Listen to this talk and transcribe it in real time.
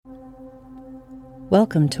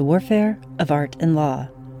Welcome to Warfare of Art and Law,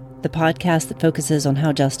 the podcast that focuses on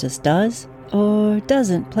how justice does or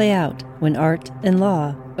doesn't play out when art and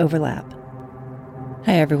law overlap.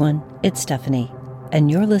 Hi everyone, it's Stephanie, and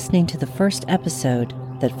you're listening to the first episode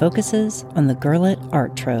that focuses on the Gurlitt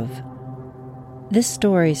art trove. This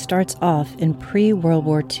story starts off in pre-World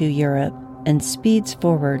War II Europe and speeds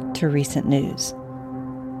forward to recent news.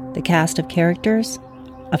 The cast of characters,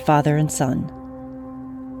 a father and son.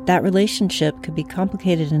 That relationship could be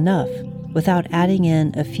complicated enough without adding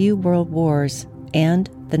in a few world wars and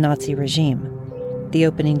the Nazi regime. The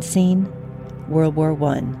opening scene, World War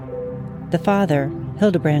I. The father,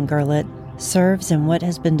 Hildebrand Gurlitt, serves in what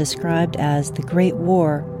has been described as the Great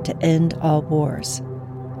War to end all wars.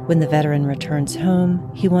 When the veteran returns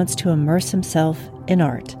home, he wants to immerse himself in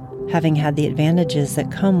art, having had the advantages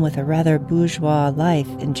that come with a rather bourgeois life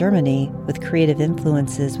in Germany with creative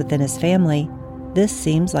influences within his family. This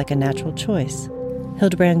seems like a natural choice.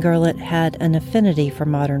 Hildebrand Gurlitt had an affinity for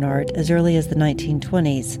modern art as early as the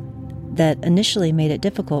 1920s that initially made it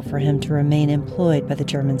difficult for him to remain employed by the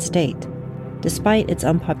German state. Despite its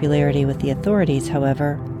unpopularity with the authorities,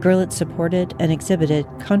 however, Gurlitt supported and exhibited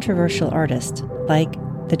controversial artists like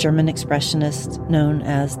the German expressionists known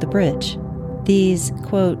as the Bridge. These,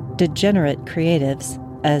 quote, degenerate creatives,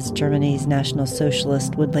 as Germany's National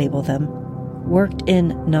Socialist would label them, worked in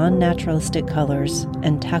non-naturalistic colors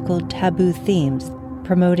and tackled taboo themes,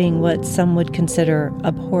 promoting what some would consider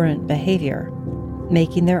abhorrent behavior,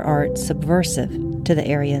 making their art subversive to the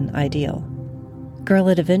Aryan ideal.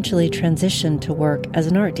 Gurlitt eventually transitioned to work as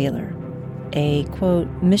an art dealer, a, quote,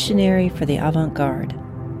 missionary for the avant-garde,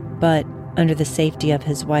 but under the safety of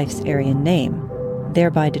his wife's Aryan name,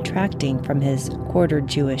 thereby detracting from his quarter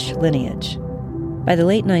Jewish lineage. By the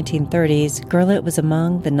late 1930s, Gurlitt was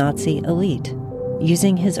among the Nazi elite,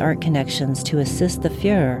 using his art connections to assist the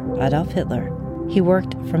Führer, Adolf Hitler. He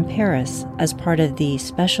worked from Paris as part of the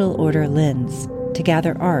Special Order Linz to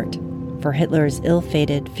gather art for Hitler's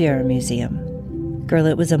ill-fated Führer Museum.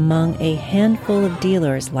 Gurlitt was among a handful of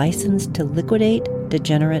dealers licensed to liquidate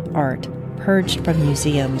degenerate art purged from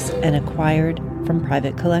museums and acquired from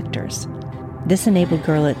private collectors. This enabled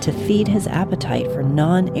Gurlitt to feed his appetite for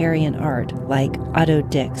non-Aryan art like Otto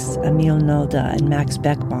Dix, Emil Nolde, and Max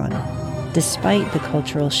Beckmann, despite the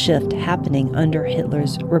cultural shift happening under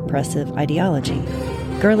Hitler's repressive ideology.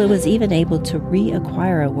 Gurlitt was even able to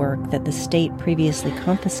reacquire a work that the state previously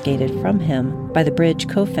confiscated from him by the Bridge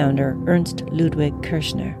co-founder Ernst Ludwig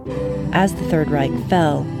Kirchner. As the Third Reich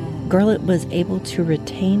fell, Gurlitt was able to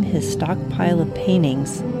retain his stockpile of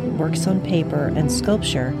paintings, works on paper, and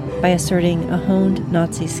sculpture by asserting a honed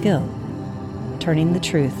Nazi skill, turning the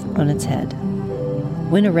truth on its head.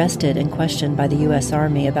 When arrested and questioned by the U.S.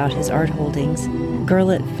 Army about his art holdings,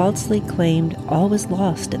 Gurlitt falsely claimed all was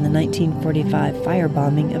lost in the 1945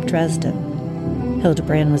 firebombing of Dresden.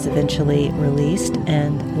 Hildebrand was eventually released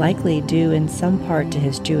and, likely due in some part to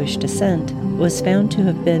his Jewish descent, was found to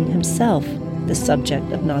have been himself the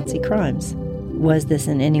subject of Nazi crimes. Was this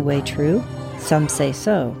in any way true? Some say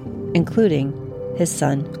so, including his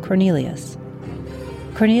son Cornelius.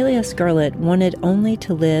 Cornelius Gurlitt wanted only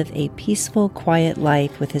to live a peaceful, quiet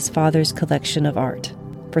life with his father's collection of art.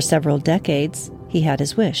 For several decades, he had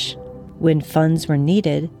his wish. When funds were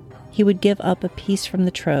needed, he would give up a piece from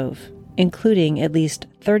the trove, including at least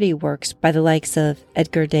 30 works by the likes of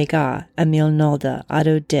Edgar Degas, Emil Nolde,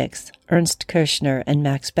 Otto Dix, Ernst Kirchner, and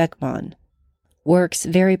Max Beckmann. Works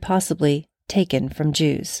very possibly taken from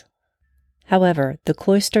Jews. However, the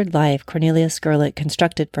cloistered life Cornelius Gurlitt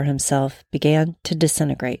constructed for himself began to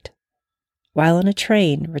disintegrate. While on a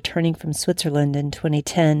train returning from Switzerland in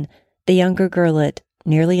 2010, the younger Gurlitt,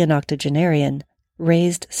 nearly an octogenarian,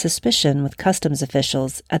 raised suspicion with customs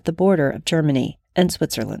officials at the border of Germany and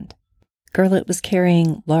Switzerland. Gurlitt was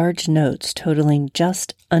carrying large notes totaling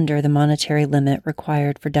just under the monetary limit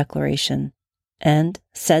required for declaration, and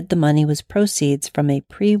said the money was proceeds from a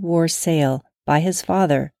pre-war sale by his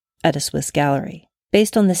father at a Swiss gallery.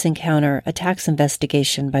 Based on this encounter, a tax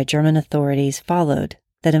investigation by German authorities followed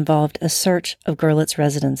that involved a search of Gurlitt's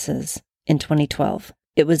residences in 2012.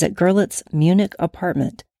 It was at Gurlitt's Munich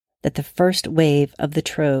apartment that the first wave of the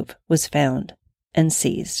trove was found and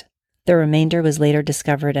seized. The remainder was later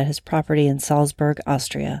discovered at his property in Salzburg,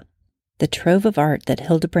 Austria. The trove of art that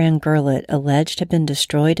Hildebrand Gurlitt alleged had been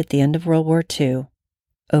destroyed at the end of World War II,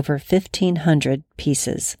 over 1,500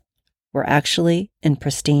 pieces, were actually in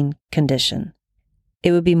pristine condition.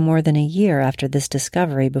 It would be more than a year after this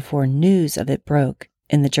discovery before news of it broke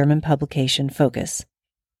in the German publication Focus.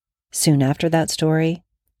 Soon after that story,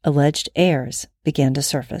 alleged heirs began to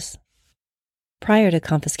surface. Prior to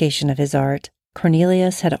confiscation of his art,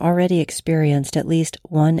 Cornelius had already experienced at least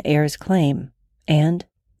one heir's claim, and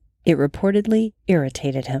it reportedly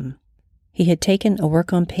irritated him. He had taken a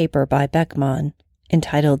work on paper by Beckmann,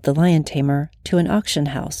 entitled The Lion Tamer, to an auction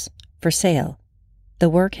house for sale. The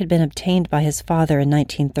work had been obtained by his father in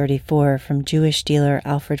 1934 from Jewish dealer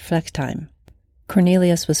Alfred Flechtheim.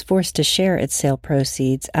 Cornelius was forced to share its sale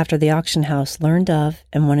proceeds after the auction house learned of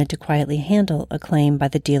and wanted to quietly handle a claim by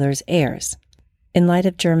the dealer's heirs. In light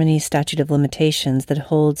of Germany's statute of limitations that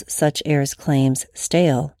holds such heirs' claims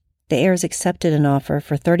stale, the heirs accepted an offer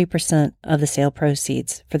for 30% of the sale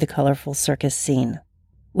proceeds for the colorful circus scene,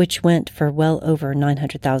 which went for well over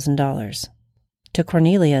 $900,000. To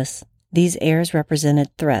Cornelius, these heirs represented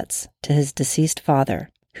threats to his deceased father,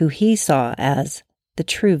 who he saw as the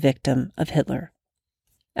true victim of Hitler.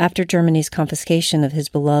 After Germany's confiscation of his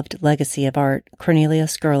beloved legacy of art,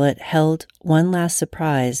 Cornelius Gurlitt held one last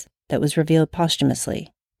surprise that was revealed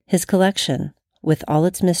posthumously. His collection, with all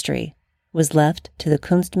its mystery, was left to the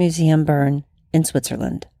Kunstmuseum Bern in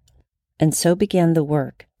Switzerland. And so began the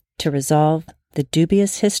work to resolve the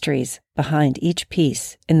dubious histories behind each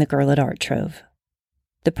piece in the Gurlitt art trove.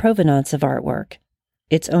 The provenance of artwork,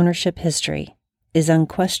 its ownership history, is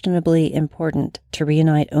unquestionably important to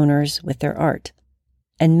reunite owners with their art,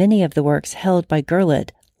 and many of the works held by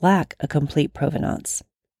Gurlitt lack a complete provenance.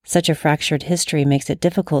 Such a fractured history makes it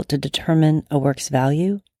difficult to determine a work's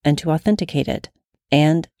value and to authenticate it,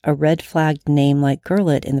 and a red-flagged name like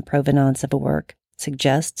Gurlitt in the provenance of a work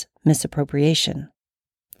suggests misappropriation.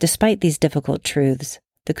 Despite these difficult truths,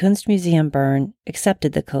 the Kunstmuseum Bern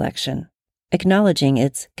accepted the collection, acknowledging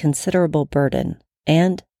its considerable burden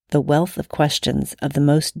and the wealth of questions of the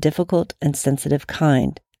most difficult and sensitive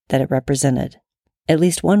kind that it represented. At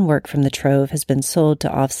least one work from the trove has been sold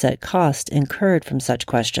to offset cost incurred from such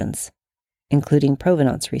questions, including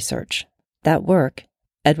provenance research. That work,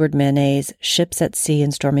 Edward Manet's Ships at Sea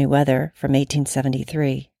in Stormy Weather from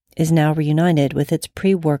 1873, is now reunited with its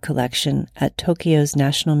pre-war collection at Tokyo's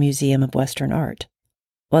National Museum of Western Art.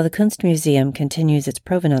 While the Kunstmuseum continues its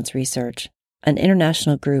provenance research, an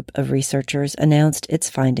international group of researchers announced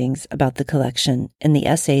its findings about the collection in the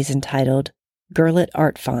essays entitled Gurlitt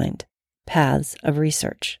Art Find: Paths of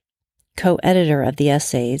Research. Co-editor of the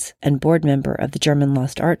essays and board member of the German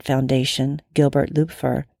Lost Art Foundation, Gilbert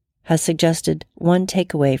Lupfer, has suggested one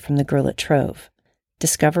takeaway from the Gurlitt trove.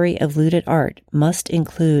 Discovery of looted art must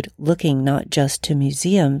include looking not just to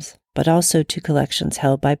museums, but also to collections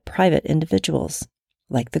held by private individuals,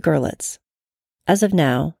 like the Gurlitts. As of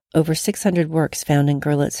now, over 600 works found in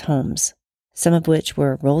Gurlitt's homes, some of which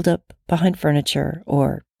were rolled up behind furniture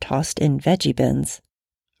or tossed in veggie bins,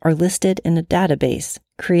 are listed in a database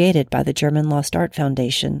created by the German Lost Art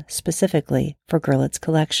Foundation specifically for Gurlitt's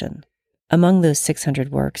collection. Among those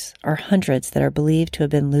 600 works are hundreds that are believed to have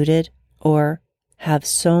been looted or have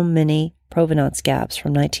so many provenance gaps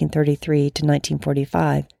from 1933 to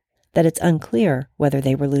 1945 that it's unclear whether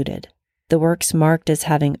they were looted. The works marked as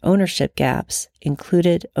having ownership gaps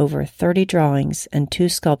included over 30 drawings and 2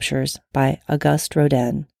 sculptures by Auguste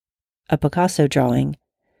Rodin, a Picasso drawing,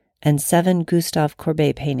 and 7 Gustave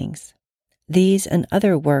Courbet paintings. These and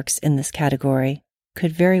other works in this category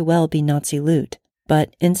could very well be Nazi loot,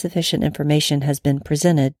 but insufficient information has been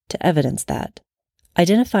presented to evidence that.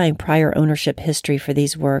 Identifying prior ownership history for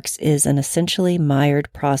these works is an essentially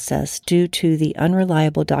mired process due to the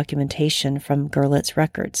unreliable documentation from Gurlitt's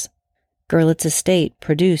records. Gurlitt's estate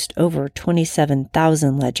produced over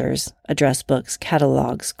 27,000 ledgers, address books,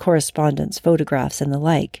 catalogs, correspondence, photographs, and the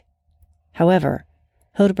like. However,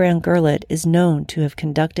 Hildebrand Gurlitt is known to have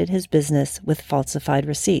conducted his business with falsified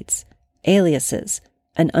receipts, aliases,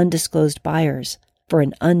 and undisclosed buyers for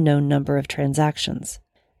an unknown number of transactions,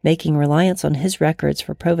 making reliance on his records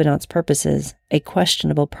for provenance purposes a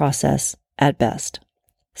questionable process at best.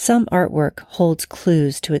 Some artwork holds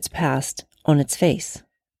clues to its past on its face.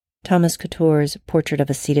 Thomas Couture's Portrait of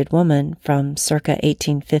a Seated Woman from circa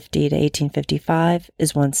 1850 to 1855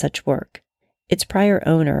 is one such work. Its prior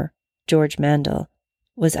owner, George Mandel,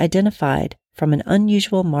 was identified from an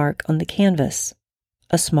unusual mark on the canvas,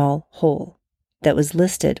 a small hole, that was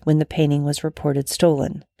listed when the painting was reported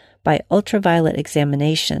stolen. By ultraviolet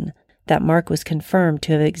examination, that mark was confirmed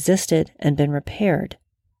to have existed and been repaired,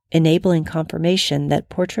 enabling confirmation that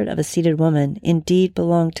Portrait of a Seated Woman indeed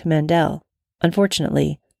belonged to Mandel.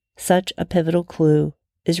 Unfortunately, such a pivotal clue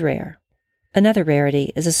is rare. Another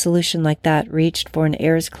rarity is a solution like that reached for an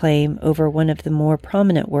heir's claim over one of the more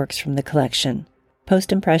prominent works from the collection,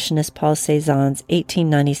 Post-Impressionist Paul Cézanne's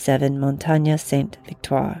 1897 Montagne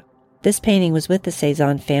Sainte-Victoire. This painting was with the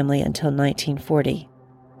Cézanne family until 1940,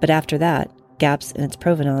 but after that, gaps in its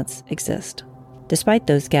provenance exist. Despite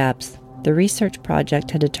those gaps, the research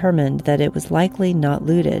project had determined that it was likely not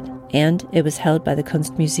looted, and it was held by the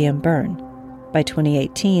Kunstmuseum Bern. By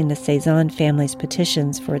 2018, the Cezanne family's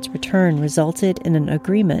petitions for its return resulted in an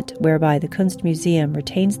agreement whereby the Kunstmuseum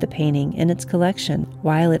retains the painting in its collection,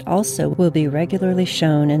 while it also will be regularly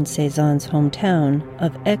shown in Cezanne's hometown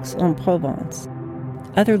of Aix-en-Provence.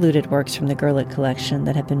 Other looted works from the Gurlitt collection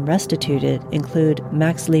that have been restituted include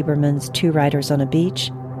Max Liebermann's Two Riders on a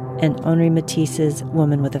Beach and Henri Matisse's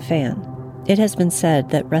Woman with a Fan. It has been said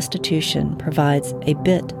that restitution provides a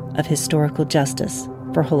bit of historical justice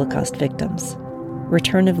for Holocaust victims.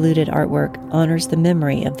 Return of looted artwork honors the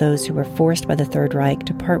memory of those who were forced by the Third Reich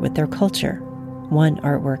to part with their culture, one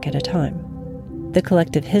artwork at a time. The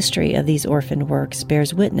collective history of these orphaned works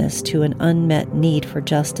bears witness to an unmet need for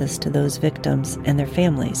justice to those victims and their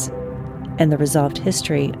families, and the resolved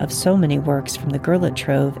history of so many works from the Gurlitt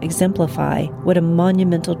Trove exemplify what a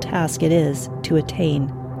monumental task it is to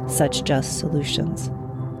attain such just solutions.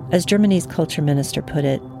 As Germany's culture minister put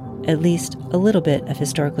it, at least a little bit of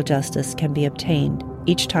historical justice can be obtained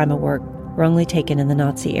each time a work wrongly taken in the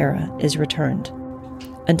Nazi era is returned.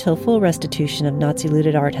 Until full restitution of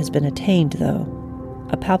Nazi-looted art has been attained, though,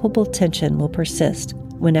 a palpable tension will persist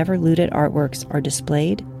whenever looted artworks are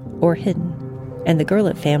displayed or hidden, and the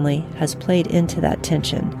Gurlitt family has played into that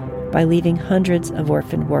tension by leaving hundreds of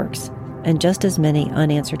orphaned works and just as many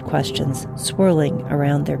unanswered questions swirling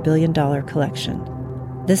around their billion-dollar collection.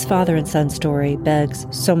 This father and son story begs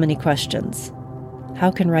so many questions.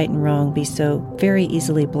 How can right and wrong be so very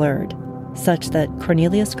easily blurred, such that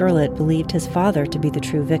Cornelius Gurlitt believed his father to be the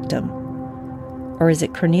true victim? Or is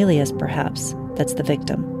it Cornelius, perhaps, that's the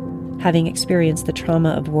victim, having experienced the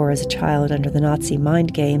trauma of war as a child under the Nazi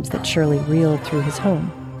mind games that surely reeled through his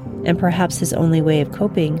home? And perhaps his only way of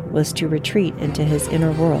coping was to retreat into his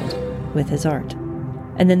inner world with his art.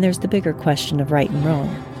 And then there's the bigger question of right and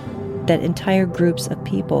wrong, that entire groups of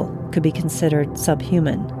people could be considered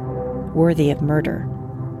subhuman, worthy of murder,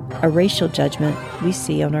 a racial judgment we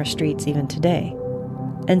see on our streets even today.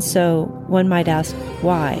 And so one might ask,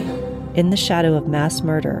 why, in the shadow of mass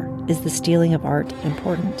murder, is the stealing of art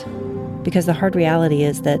important? Because the hard reality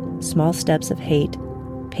is that small steps of hate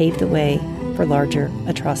pave the way for larger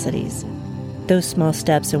atrocities. Those small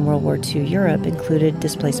steps in World War II Europe included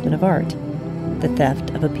displacement of art, the theft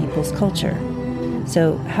of a people's culture.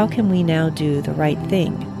 So how can we now do the right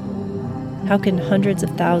thing? How can hundreds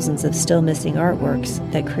of thousands of still missing artworks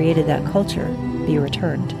that created that culture be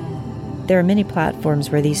returned? There are many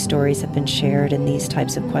platforms where these stories have been shared and these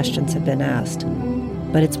types of questions have been asked.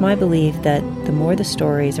 But it's my belief that the more the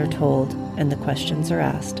stories are told and the questions are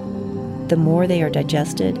asked, the more they are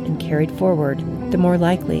digested and carried forward, the more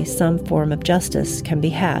likely some form of justice can be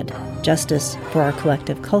had, justice for our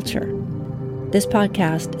collective culture. This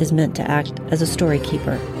podcast is meant to act as a story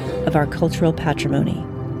keeper of our cultural patrimony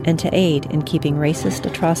and to aid in keeping racist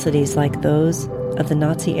atrocities like those of the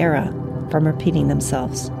Nazi era from repeating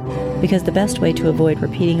themselves, because the best way to avoid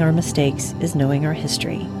repeating our mistakes is knowing our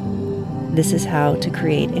history. This is how to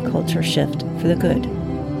create a culture shift for the good.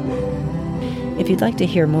 If you'd like to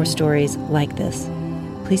hear more stories like this,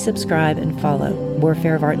 please subscribe and follow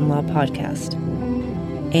Warfare of Art and Law podcast.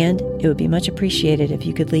 And it would be much appreciated if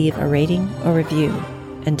you could leave a rating or review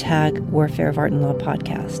and tag Warfare of Art and Law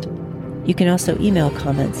podcast. You can also email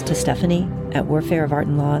comments to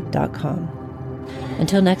Stephanie@warfareofartandlaw.com.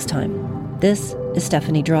 Until next time, this is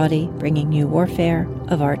Stephanie Drawdy bringing you Warfare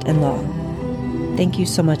of Art and Law. Thank you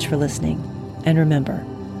so much for listening. And remember,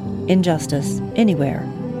 injustice anywhere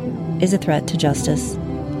is a threat to justice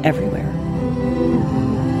everywhere.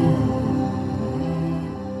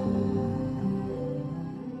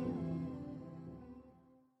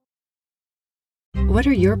 What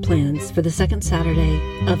are your plans for the second Saturday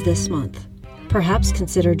of this month? Perhaps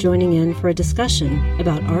consider joining in for a discussion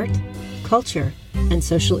about art, culture, and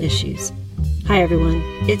social issues. Hi everyone,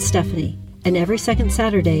 it's Stephanie, and every second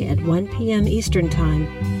Saturday at 1 p.m. Eastern Time,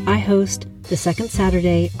 I host the Second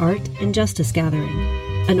Saturday Art and Justice Gathering,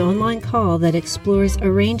 an online call that explores a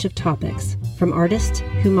range of topics, from artists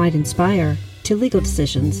who might inspire to legal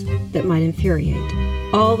decisions that might infuriate,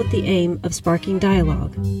 all with the aim of sparking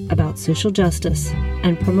dialogue about social justice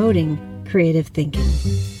and promoting creative thinking.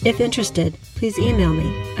 If interested, please email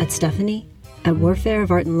me at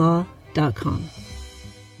stephanie@warfareofartandlaw.com.